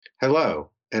Hello,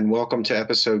 and welcome to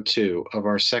episode 2 of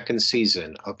our second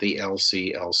season of the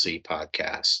LCLC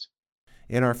podcast.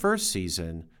 In our first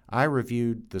season, I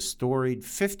reviewed the storied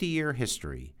 50-year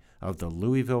history of the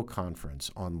Louisville Conference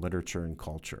on Literature and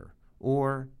Culture,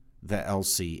 or the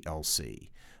LCLC,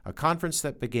 a conference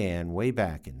that began way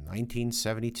back in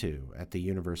 1972 at the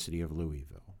University of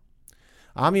Louisville.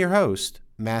 I'm your host,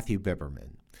 Matthew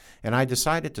Biberman, and I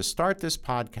decided to start this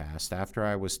podcast after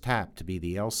I was tapped to be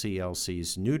the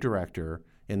LCLC's new director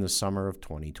in the summer of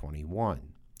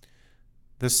 2021.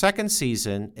 The second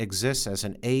season exists as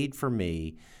an aid for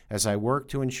me as I work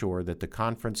to ensure that the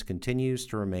conference continues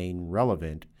to remain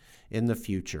relevant in the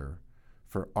future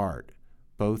for art,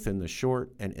 both in the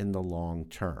short and in the long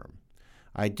term.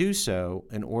 I do so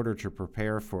in order to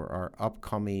prepare for our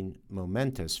upcoming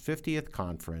momentous 50th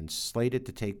conference slated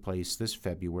to take place this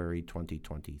February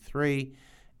 2023,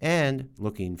 and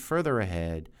looking further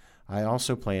ahead, I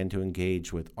also plan to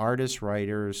engage with artists,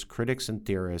 writers, critics, and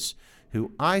theorists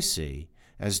who I see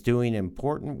as doing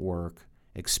important work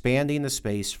expanding the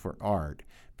space for art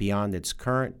beyond its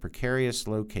current precarious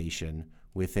location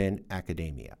within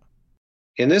academia.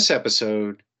 In this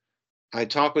episode, I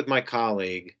talk with my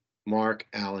colleague, Mark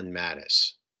Allen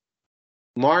Mattis.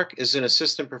 Mark is an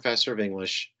assistant professor of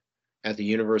English at the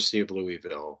University of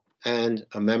Louisville and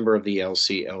a member of the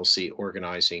LCLC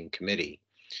organizing committee.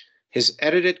 His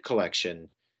edited collection,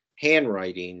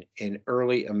 Handwriting in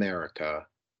Early America,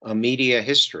 A Media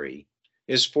History,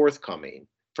 is forthcoming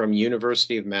from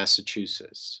University of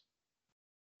Massachusetts.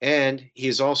 And he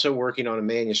is also working on a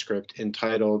manuscript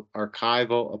entitled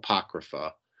Archival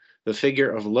Apocrypha, the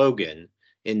figure of Logan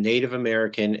in Native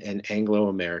American and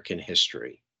Anglo-American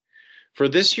history. For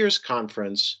this year's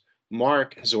conference,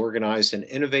 Mark has organized an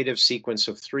innovative sequence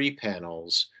of 3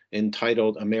 panels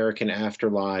entitled American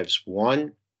Afterlives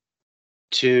 1,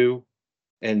 2,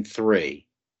 and 3.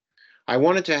 I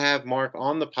wanted to have Mark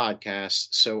on the podcast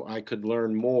so I could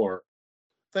learn more.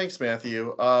 Thanks,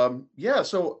 Matthew.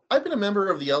 So I've been a member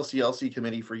of the LCLC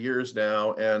committee for years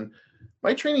now, and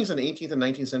my training is in 18th and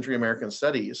 19th century American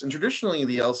studies. And traditionally,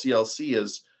 the LCLC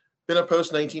has been a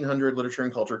post-1900 literature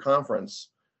and culture conference.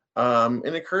 And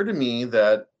it occurred to me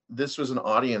that this was an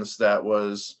audience that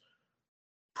was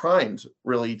primed,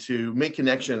 really, to make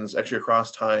connections actually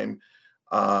across time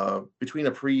between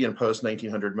a pre and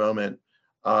post-1900 moment.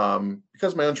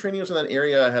 Because my own training was in that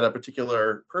area, I had a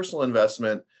particular personal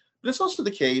investment. But it's also the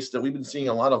case that we've been seeing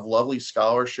a lot of lovely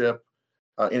scholarship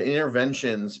and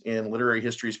interventions in literary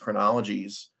history's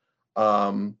chronologies.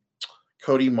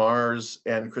 Cody Mars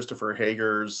and Christopher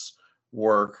Hager's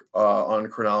work on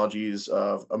chronologies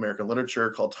of American literature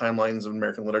called Timelines of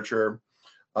American Literature,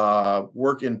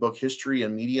 work in book history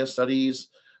and media studies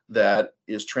that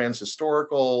is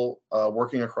transhistorical,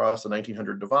 working across the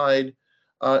 1900 divide,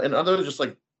 and other just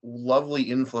like lovely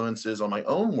influences on my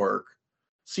own work,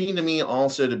 seem to me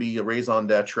also to be a raison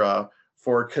d'etre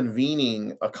for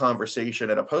convening a conversation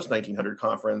at a post-1900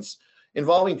 conference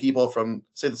involving people from,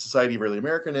 say, the Society of Early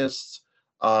Americanists,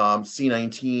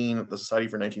 C19, the Society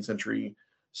for 19th Century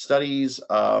Studies,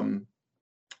 and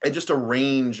just a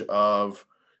range of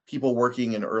people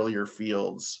working in earlier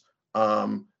fields.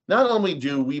 Not only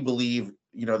do we believe,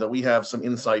 that we have some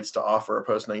insights to offer a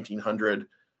post-1900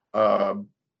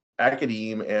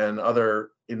 academe and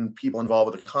other people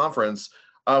involved with the conference,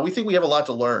 we think we have a lot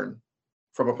to learn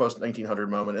from a post-1900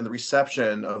 moment and the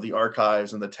reception of the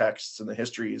archives and the texts and the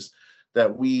histories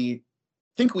that we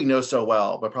think we know so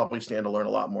well, but probably stand to learn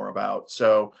a lot more about.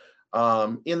 So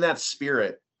in that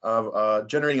spirit of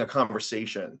generating a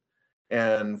conversation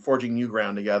and forging new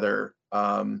ground together,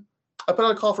 I put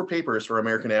out a call for papers for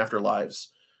American Afterlives,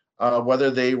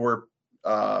 whether they were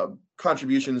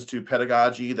contributions to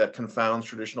pedagogy that confounds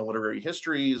traditional literary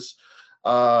histories,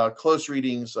 close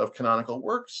readings of canonical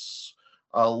works,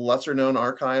 lesser known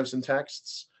archives and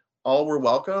texts, all were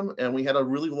welcome. And we had a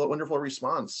really wonderful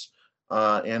response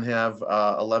and have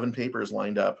 11 papers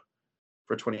lined up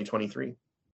for 2023.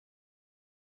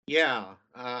 Yeah,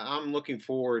 I'm looking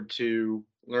forward to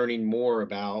learning more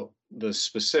about the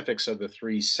specifics of the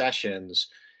 3 sessions.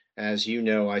 As you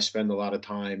know, I spend a lot of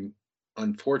time,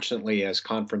 unfortunately, as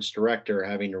conference director,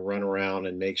 having to run around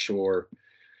and make sure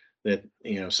that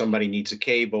somebody needs a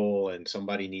cable and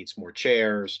somebody needs more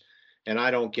chairs, and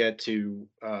I don't get to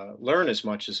learn as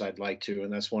much as I'd like to,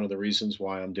 and that's one of the reasons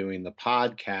why I'm doing the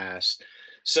podcast.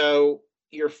 So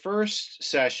your first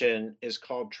session is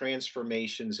called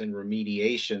Transformations and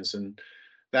Remediations, and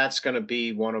that's going to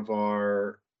be one of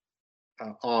our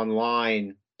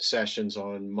online sessions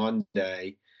on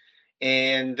Monday.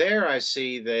 And there I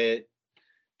see that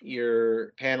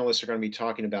your panelists are going to be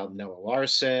talking about Noah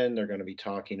Larson. They're going to be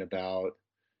talking about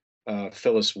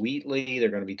Phyllis Wheatley. They're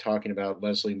going to be talking about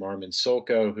Leslie Marmon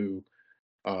Silko, who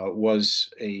was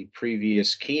a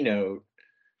previous keynote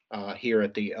here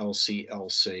at the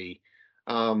LCLC.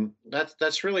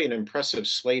 That's really an impressive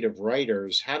slate of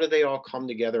writers. How do they all come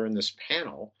together in this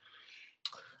panel?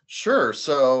 Sure.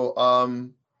 So,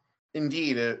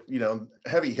 indeed,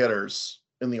 heavy hitters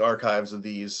in the archives of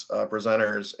these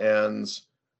presenters, and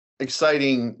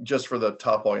exciting just for the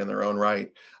top boy in their own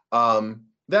right.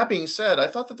 That being said, I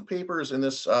thought that the papers in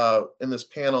this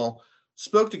panel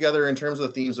spoke together in terms of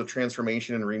the themes of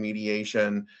transformation and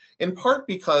remediation, in part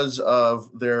because of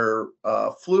their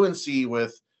fluency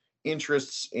with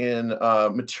interests in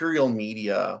material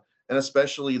media, and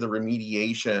especially the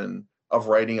remediation of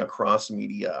writing across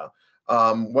media.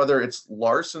 Whether it's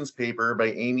Larson's paper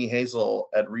by Amy Hazel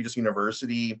at Regis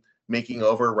University, Making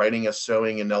Over Writing as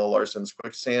Sewing in Nella Larson's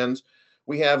Quicksand,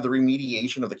 we have the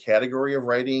remediation of the category of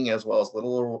writing as well as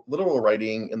literal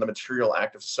writing in the material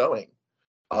act of sewing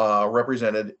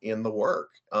represented in the work.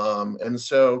 And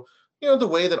so, the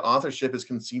way that authorship has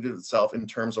conceived of itself in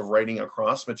terms of writing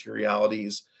across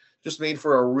materialities just made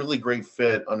for a really great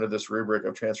fit under this rubric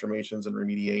of transformations and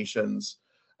remediations.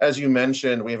 As you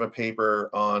mentioned, we have a paper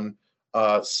on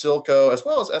Silko, as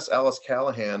well as S. Alice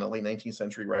Callahan, a late 19th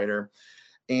century writer,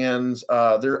 and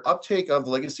their uptake of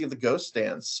the legacy of the ghost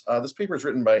dance. This paper is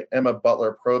written by Emma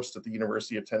Butler Probst at the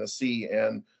University of Tennessee,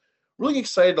 and really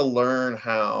excited to learn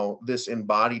how this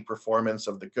embodied performance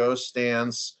of the ghost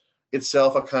dance,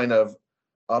 itself a kind of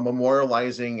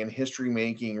memorializing and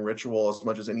history-making ritual as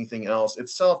much as anything else,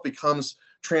 itself becomes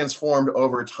transformed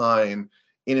over time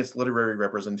in its literary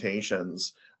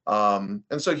representations. And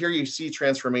so here you see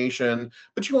transformation,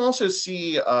 but you also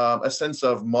see a sense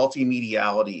of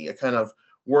multimediality, a kind of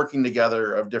working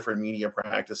together of different media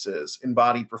practices,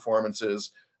 embodied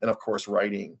performances, and of course,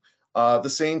 writing. The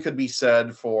same could be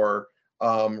said for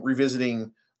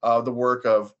revisiting the work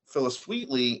of Phyllis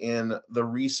Wheatley in the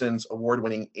recent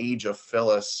award-winning Age of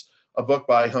Phyllis, a book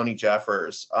by Honey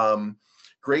Jeffers.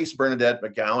 Grace Bernadette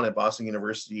McGowan at Boston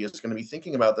University is going to be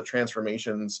thinking about the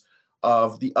transformations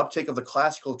of the uptake of the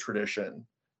classical tradition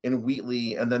in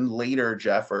Wheatley and then later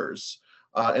Jeffers.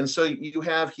 And so you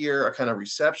have here a kind of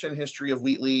reception history of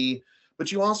Wheatley,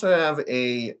 but you also have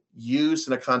a use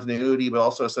and a continuity, but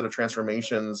also a set of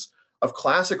transformations of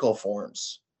classical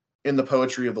forms in the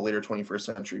poetry of the later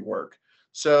 21st century work.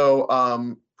 So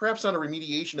perhaps not a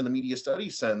remediation in the media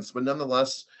studies sense, but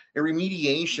nonetheless a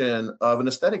remediation of an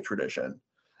aesthetic tradition.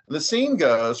 And the same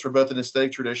goes for both an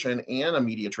aesthetic tradition and a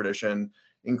media tradition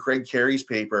in Craig Carey's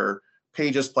paper,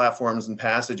 Pages, Platforms, and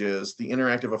Passages, The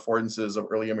Interactive Affordances of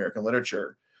Early American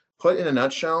Literature. Put in a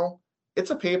nutshell,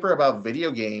 it's a paper about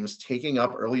video games taking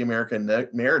up early American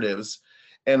narratives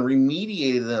and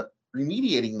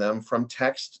remediating them from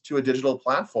text to a digital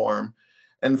platform,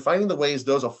 and finding the ways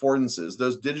those affordances,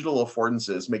 those digital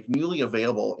affordances, make newly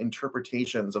available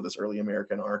interpretations of this early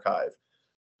American archive.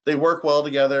 They work well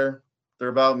together. They're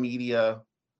about media.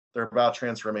 They're about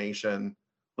transformation.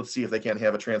 Let's see if they can't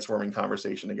have a transforming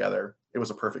conversation together. It was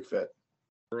a perfect fit.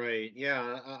 Right.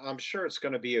 Yeah, I'm sure it's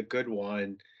going to be a good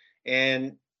one.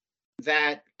 And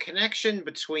that connection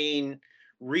between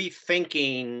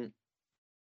rethinking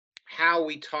how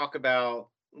we talk about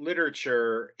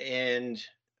literature and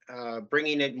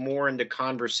bringing it more into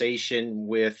conversation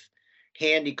with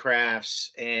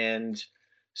handicrafts and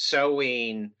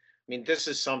sewing. I mean, this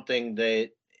is something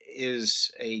that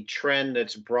is a trend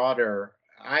that's broader,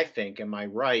 I think, am I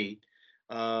right,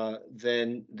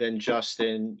 than just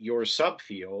in your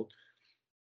subfield.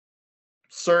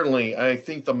 Certainly, I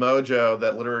think the mojo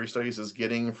that literary studies is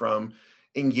getting from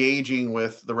engaging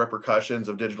with the repercussions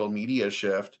of digital media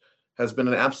shift has been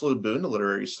an absolute boon to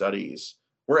literary studies.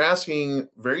 We're asking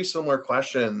very similar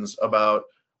questions about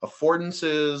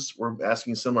affordances. We're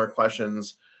asking similar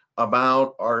questions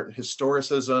about art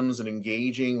historicisms and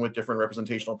engaging with different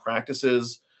representational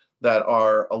practices that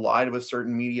are allied with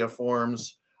certain media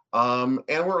forms. And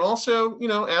we're also,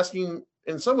 asking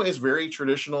in some ways very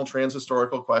traditional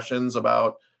transhistorical questions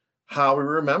about how we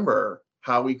remember,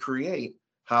 how we create,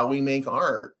 how we make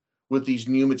art with these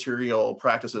new material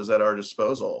practices at our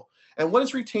disposal, and what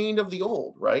is retained of the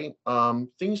old, right?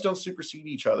 Things don't supersede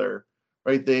each other,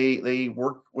 right? They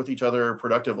work with each other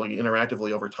productively,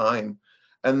 interactively over time.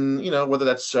 And, whether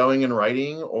that's sewing and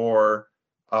writing or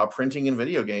printing and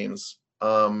video games,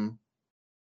 that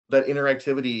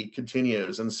interactivity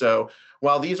continues. And so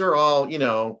while these are all,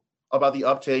 about the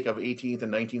uptake of 18th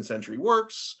and 19th century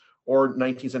works or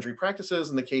 19th century practices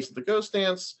in the case of the ghost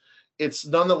dance, it's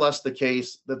nonetheless the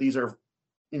case that these are,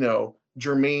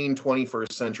 germane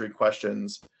 21st century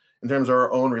questions in terms of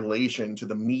our own relation to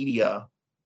the media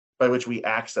by which we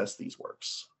access these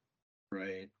works.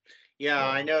 Right. Yeah,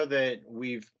 I know that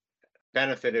we've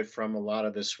benefited from a lot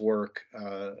of this work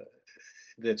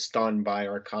that's done by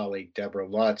our colleague Deborah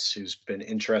Lutz, who's been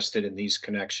interested in these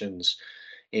connections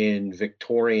in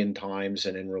Victorian times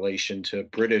and in relation to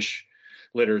British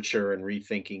literature and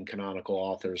rethinking canonical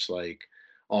authors like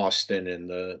Austen and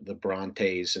the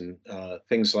Brontes and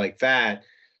things like that.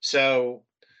 So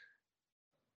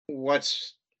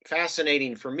what's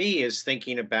fascinating for me is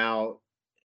thinking about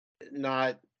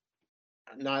not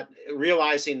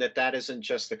realizing that that isn't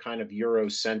just a kind of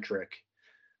Eurocentric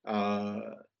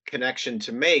connection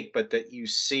to make, but that you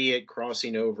see it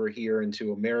crossing over here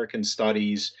into American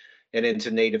studies and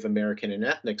into Native American and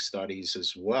ethnic studies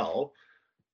as well.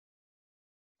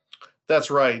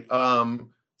 That's right.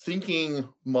 Thinking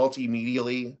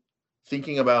multimedially,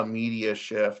 thinking about media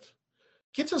shift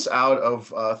gets us out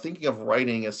of thinking of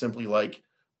writing as simply like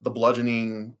the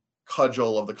bludgeoning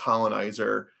cudgel of the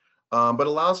colonizer, but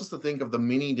allows us to think of the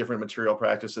many different material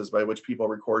practices by which people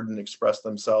record and express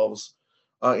themselves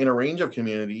in a range of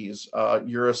communities,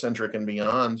 Eurocentric and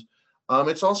beyond.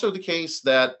 It's also the case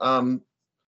that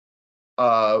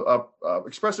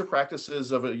expressive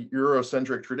practices of a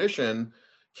Eurocentric tradition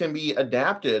can be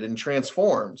adapted and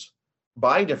transformed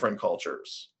by different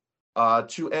cultures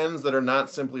to ends that are not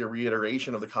simply a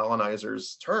reiteration of the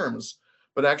colonizers' terms,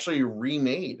 but actually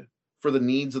remade for the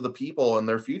needs of the people and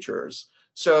their futures.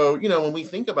 So, when we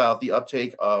think about the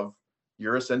uptake of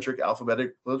Eurocentric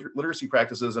alphabetic literacy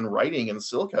practices and writing in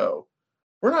Silco,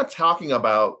 we're not talking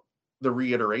about the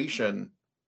reiteration,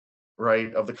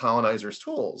 right, of the colonizers'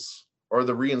 tools or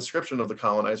the reinscription of the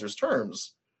colonizers'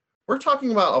 terms. We're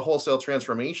talking about a wholesale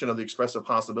transformation of the expressive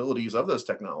possibilities of those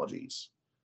technologies.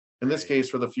 In this case,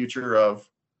 for the future of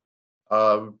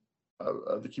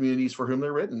the communities for whom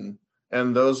they're written,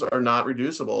 and those are not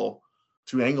reducible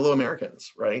to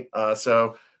Anglo-Americans, right?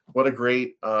 So, what a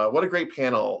great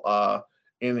panel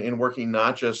in working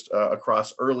not just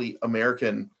across early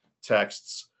American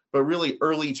texts, but really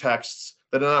early texts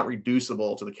that are not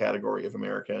reducible to the category of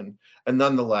American, and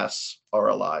nonetheless are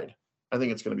allied. I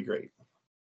think it's going to be great.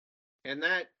 And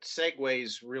that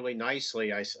segues really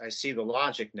nicely. I see the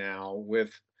logic now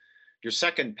with your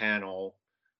second panel,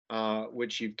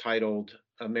 which you've titled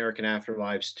American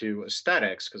Afterlives to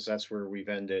Aesthetics, because that's where we've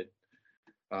ended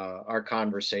our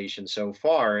conversation so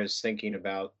far, is thinking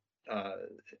about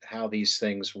how these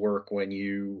things work when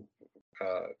you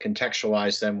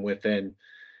contextualize them within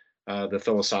the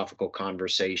philosophical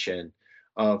conversation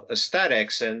of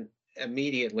aesthetics. And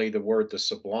immediately the word the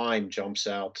sublime jumps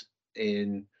out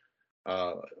in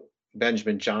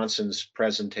Benjamin Johnson's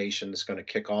presentation that's going to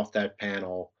kick off that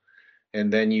panel.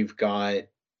 And then you've got,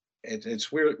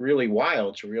 it's really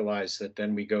wild to realize that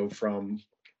then we go from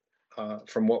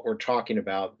what we're talking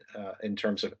about in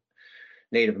terms of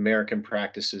Native American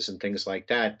practices and things like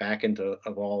that, back into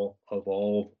of all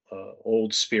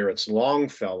old spirits,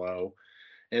 Longfellow,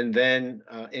 and then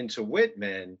into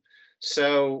Whitman.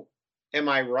 So, am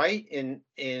I right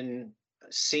in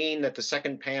seeing that the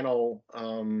second panel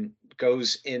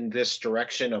goes in this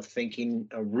direction of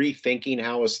rethinking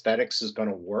how aesthetics is going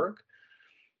to work?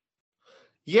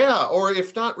 Yeah, or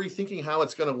if not rethinking how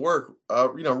it's going to work,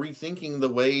 rethinking the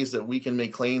ways that we can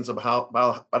make claims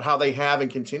about how they have and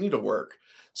continue to work.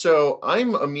 So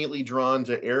I'm immediately drawn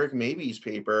to Eric Mabey's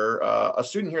paper, a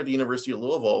student here at the University of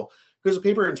Louisville, who has a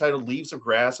paper entitled Leaves of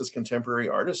Grass as Contemporary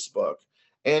Artist's Book.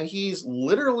 And he's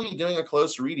literally doing a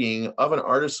close reading of an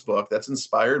artist's book that's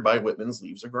inspired by Whitman's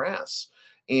Leaves of Grass.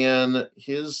 And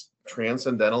his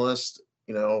transcendentalist,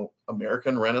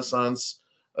 American Renaissance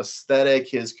aesthetic,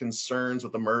 his concerns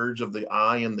with the merge of the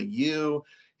I and the U,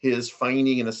 his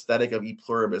finding an aesthetic of e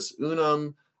pluribus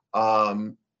unum,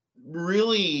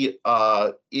 really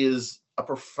is a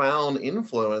profound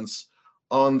influence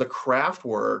on the craft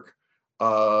work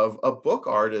of a book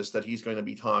artist that he's going to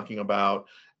be talking about.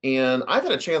 And I've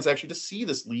had a chance actually to see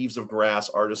this Leaves of Grass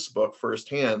artist's book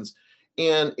firsthand.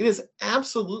 And it is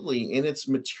absolutely, in its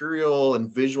material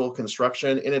and visual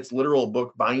construction, in its literal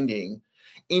book binding,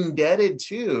 indebted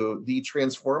to the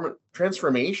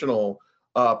transformational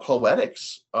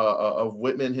poetics of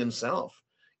Whitman himself.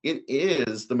 It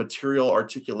is the material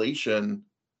articulation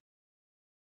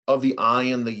of the I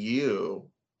and the U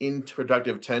in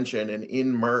productive tension and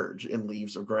in merge in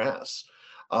Leaves of Grass.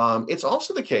 It's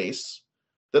also the case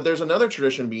that there's another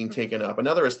tradition being taken up,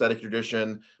 another aesthetic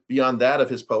tradition beyond that of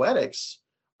his poetics,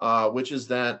 which is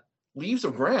that Leaves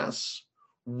of Grass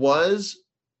was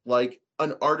like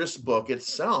an artist's book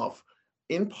itself,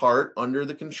 in part under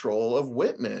the control of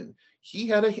Whitman. He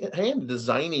had a hand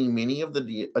designing many of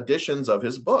the editions of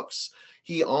his books.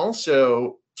 He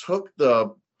also took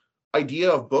the idea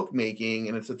of bookmaking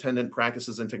and its attendant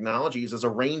practices and technologies as a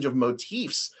range of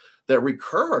motifs that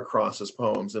recur across his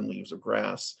poems in Leaves of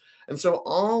Grass. And so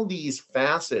all these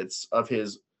facets of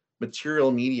his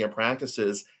material media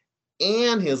practices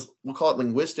and his, we'll call it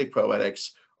linguistic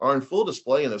poetics, are in full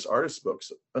display in this artist book,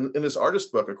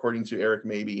 according to Eric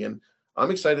Mabey. And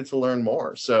I'm excited to learn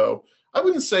more. So I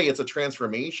wouldn't say it's a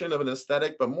transformation of an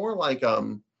aesthetic, but more like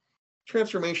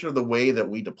transformation of the way that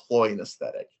we deploy an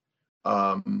aesthetic.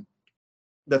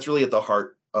 That's really at the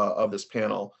heart of this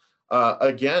panel.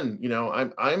 Again,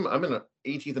 I'm in the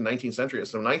 18th and 19th century,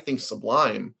 so when I think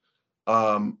sublime,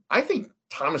 I think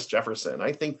Thomas Jefferson.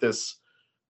 I think this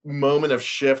moment of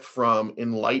shift from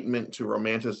enlightenment to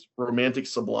romantic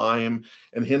sublime,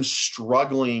 and him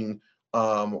struggling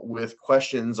with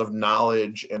questions of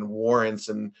knowledge and warrants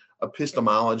and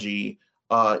epistemology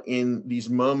in these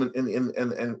moments,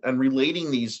 and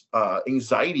relating these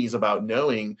anxieties about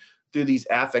knowing through these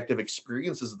affective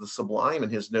experiences of the sublime in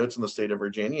his notes on the state of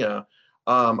Virginia.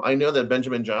 I know that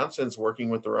Benjamin Johnson's working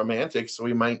with the Romantics, so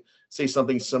we might say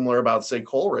something similar about, say,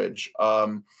 Coleridge.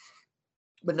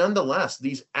 But nonetheless,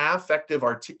 these affective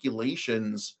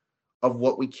articulations of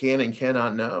what we can and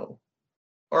cannot know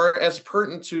are as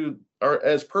pertinent to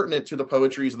the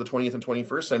poetries of the 20th and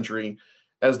 21st century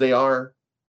as they are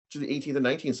to the 18th and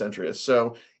 19th centuries.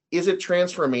 So is it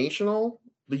transformational,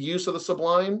 the use of the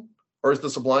sublime, or is the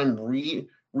sublime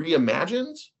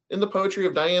reimagined in the poetry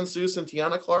of Diane Seuss and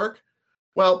Tiana Clark?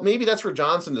 Well, maybe that's for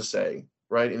Johnson to say,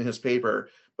 right, in his paper.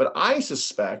 But I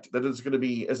suspect that it's going to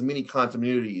be as many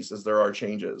continuities as there are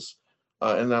changes.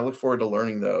 And I look forward to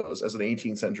learning those as an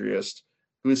 18th centuryist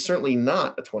who is certainly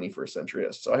not a 21st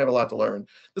centuryist. So I have a lot to learn.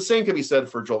 The same can be said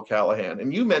for Joel Callahan.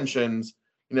 And you mentioned,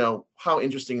 how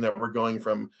interesting that we're going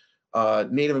from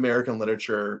Native American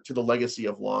literature to the legacy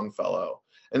of Longfellow.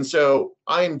 And so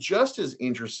I'm just as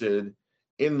interested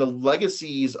in the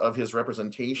legacies of his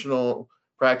representational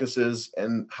practices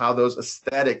and how those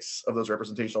aesthetics of those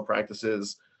representational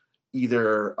practices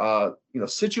either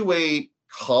situate,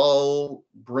 cull,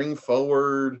 bring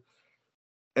forward,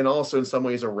 and also in some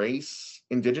ways erase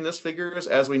indigenous figures.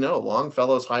 As we know,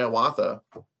 Longfellow's Hiawatha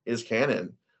is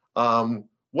canon.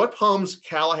 What poems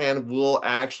Callahan will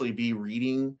actually be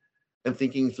reading and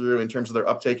thinking through in terms of their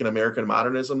uptake in American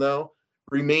modernism, though,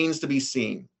 remains to be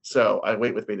seen. So I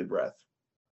wait with bated breath.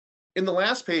 In the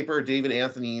last paper, David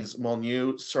Anthony's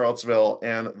Molyneux, Charlottesville,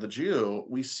 and the Jew,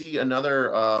 we see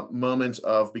another moment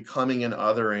of becoming and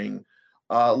othering,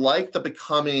 like the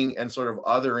becoming and sort of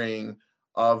othering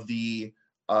of the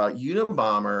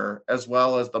Unabomber, as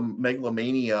well as the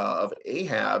megalomania of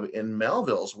Ahab in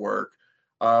Melville's work.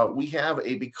 We have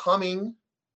a becoming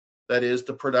that is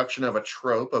the production of a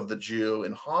trope of the Jew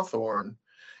in Hawthorne,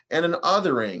 and an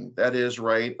othering that is,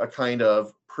 right, a kind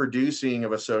of producing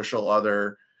of a social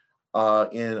other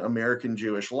in American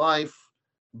Jewish life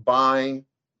by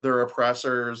their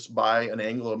oppressors, by an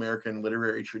Anglo-American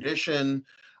literary tradition,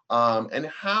 and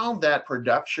how that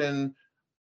production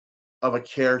of a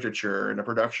caricature and a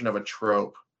production of a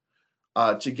trope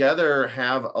together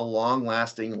have a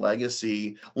long-lasting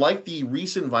legacy, like the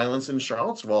recent violence in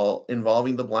Charlottesville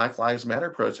involving the Black Lives Matter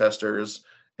protesters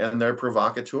and their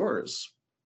provocateurs.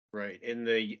 Right.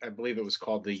 I believe it was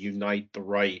called the Unite the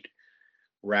Right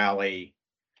rally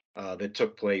that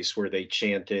took place, where they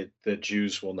chanted, "The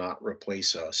Jews will not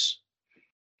replace us."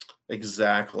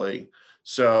 Exactly.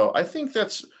 So I think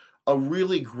that's a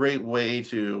really great way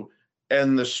to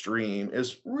end the stream,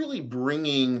 is really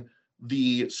bringing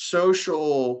the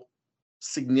social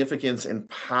significance and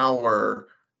power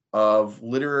of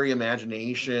literary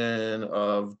imagination,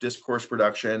 of discourse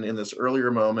production in this earlier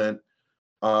moment,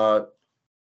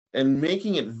 and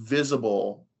making it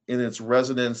visible in its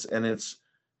resonance and its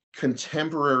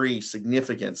contemporary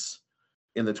significance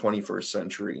in the 21st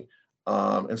century.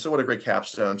 And so what a great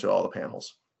capstone to all the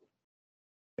panels.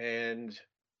 And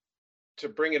to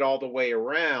bring it all the way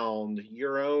around,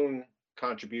 your own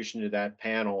contribution to that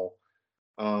panel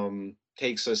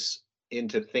takes us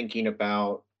into thinking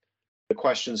about the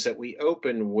questions that we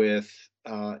open with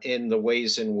in the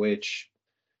ways in which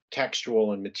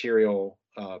textual and material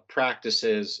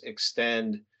practices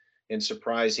extend in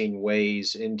surprising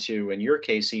ways into, in your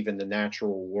case, even the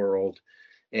natural world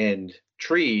and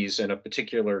trees, and a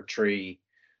particular tree,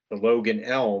 the Logan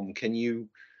elm. Can you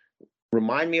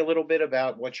remind me a little bit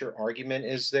about what your argument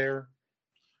is there?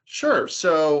 Sure.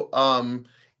 So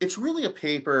it's really a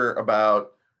paper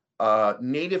about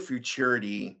Native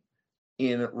futurity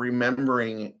in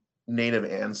remembering Native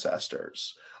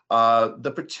ancestors.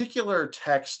 The particular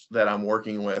text that I'm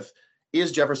working with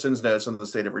is Jefferson's notes on the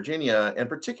state of Virginia, and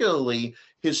particularly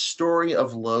his story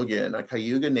of Logan, a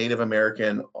Cayuga Native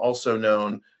American, also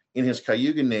known in his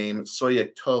Cayuga name,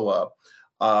 Soyectoa.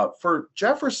 For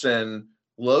Jefferson,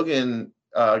 Logan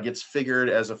gets figured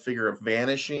as a figure of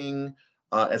vanishing,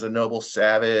 as a noble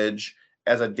savage,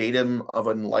 as a datum of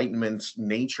Enlightenment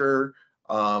nature,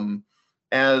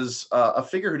 as a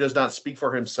figure who does not speak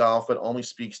for himself, but only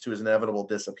speaks to his inevitable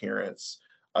disappearance.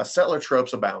 Settler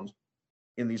tropes abound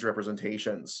in these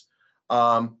representations.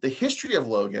 The history of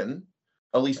Logan,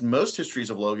 at least most histories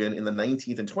of Logan in the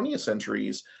 19th and 20th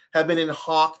centuries, have been in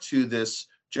hock to this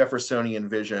Jeffersonian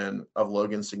vision of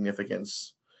Logan's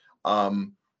significance,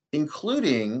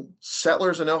 including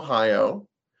settlers in Ohio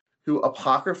who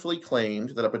apocryphally claimed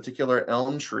that a particular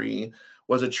elm tree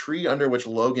was a tree under which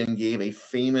Logan gave a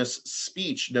famous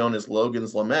speech known as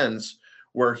Logan's Laments,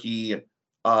 where he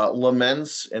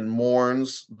laments and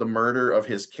mourns the murder of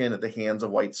his kin at the hands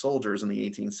of white soldiers in the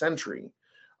 18th century.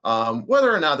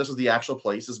 Whether or not this was the actual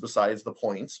place is besides the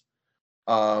point,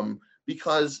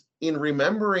 because in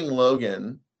remembering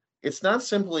Logan, it's not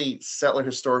simply settler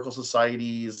historical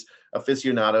societies,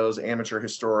 aficionados, amateur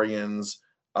historians,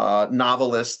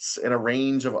 novelists, and a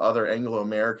range of other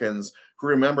Anglo-Americans who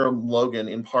remember Logan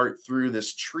in part through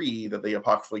this tree that they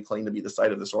apocryphally claim to be the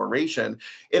site of this oration.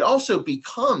 It also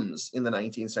becomes, in the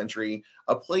 19th century,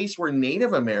 a place where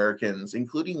Native Americans,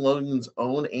 including Logan's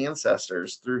own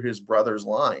ancestors through his brother's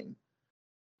line,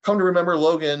 come to remember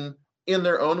Logan in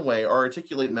their own way or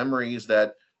articulate memories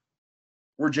that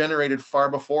were generated far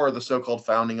before the so-called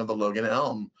founding of the Logan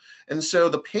Elm. And so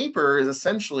the paper is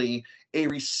essentially a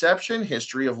reception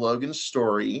history of Logan's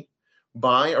story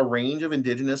by a range of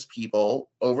indigenous people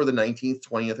over the 19th,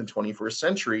 20th, and 21st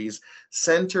centuries,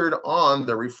 centered on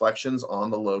their reflections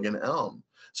on the Logan Elm.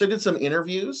 So I did some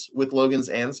interviews with Logan's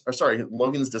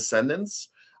descendants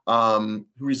who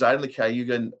reside in the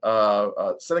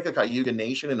Cayuga, Seneca Cayuga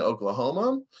Nation in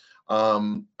Oklahoma.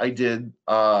 I did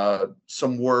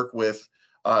some work with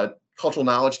cultural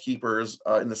knowledge keepers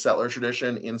in the settler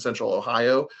tradition in central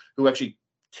Ohio who actually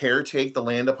caretake the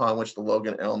land upon which the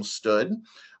Logan Elm stood,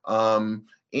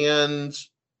 and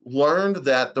learned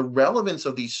that the relevance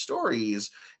of these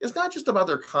stories is not just about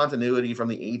their continuity from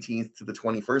the 18th to the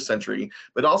 21st century,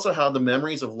 but also how the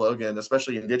memories of Logan,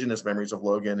 especially indigenous memories of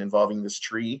Logan involving this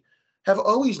tree, have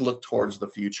always looked towards the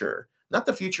future, not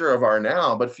the future of our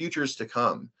now, but futures to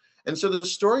come. And so the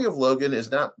story of Logan is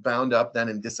not bound up then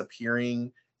in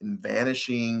disappearing, in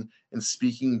vanishing, and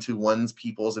speaking to one's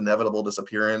people's inevitable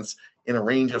disappearance in a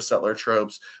range of settler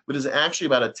tropes, but is actually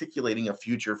about articulating a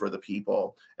future for the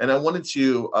people. And I wanted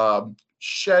to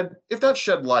shed, if not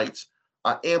shed light,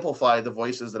 amplify the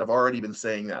voices that have already been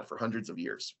saying that for hundreds of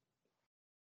years.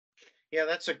 Yeah,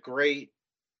 that's a great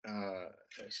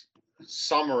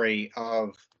summary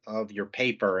of your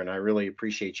paper, and I really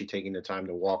appreciate you taking the time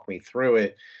to walk me through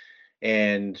it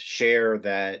and share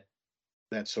that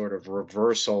sort of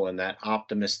reversal and that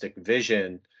optimistic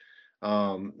vision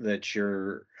that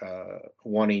you're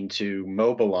wanting to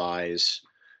mobilize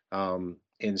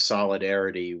in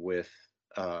solidarity with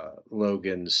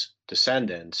Logan's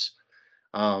descendants.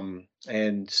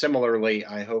 And similarly,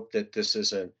 I hope that this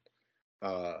isn't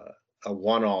a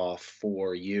one-off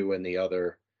for you and the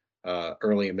other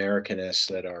early Americanists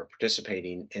that are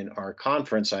participating in our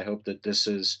conference. I hope that this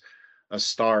is a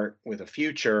start with a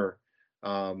future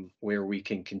where we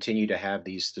can continue to have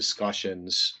these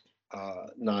discussions,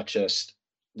 not just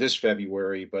this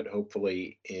February, but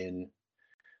hopefully in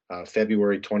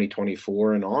February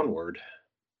 2024 and onward.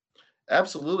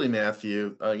 Absolutely,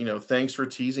 Matthew. Thanks for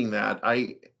teasing that.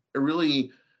 I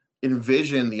really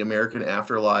envision the American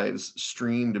Afterlives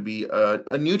stream to be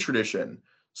a new tradition,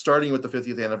 starting with the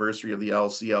 50th anniversary of the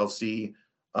LCLC.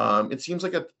 It seems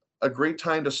like a great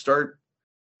time to start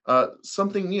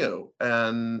something new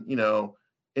and,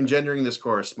 engendering this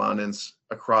correspondence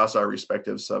across our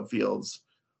respective subfields.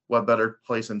 What better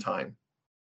place and time?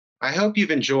 I hope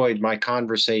you've enjoyed my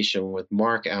conversation with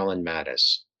Mark Allen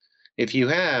Mattis. If you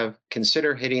have,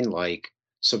 consider hitting like,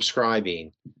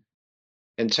 subscribing,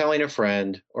 and telling a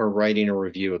friend or writing a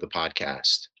review of the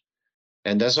podcast.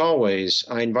 And as always,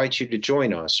 I invite you to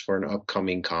join us for an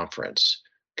upcoming conference.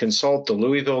 Consult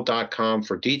thelouisville.com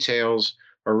for details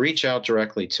or reach out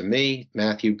directly to me,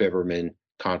 Matthew Biberman,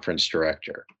 Conference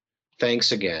Director.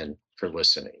 Thanks again for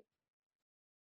listening.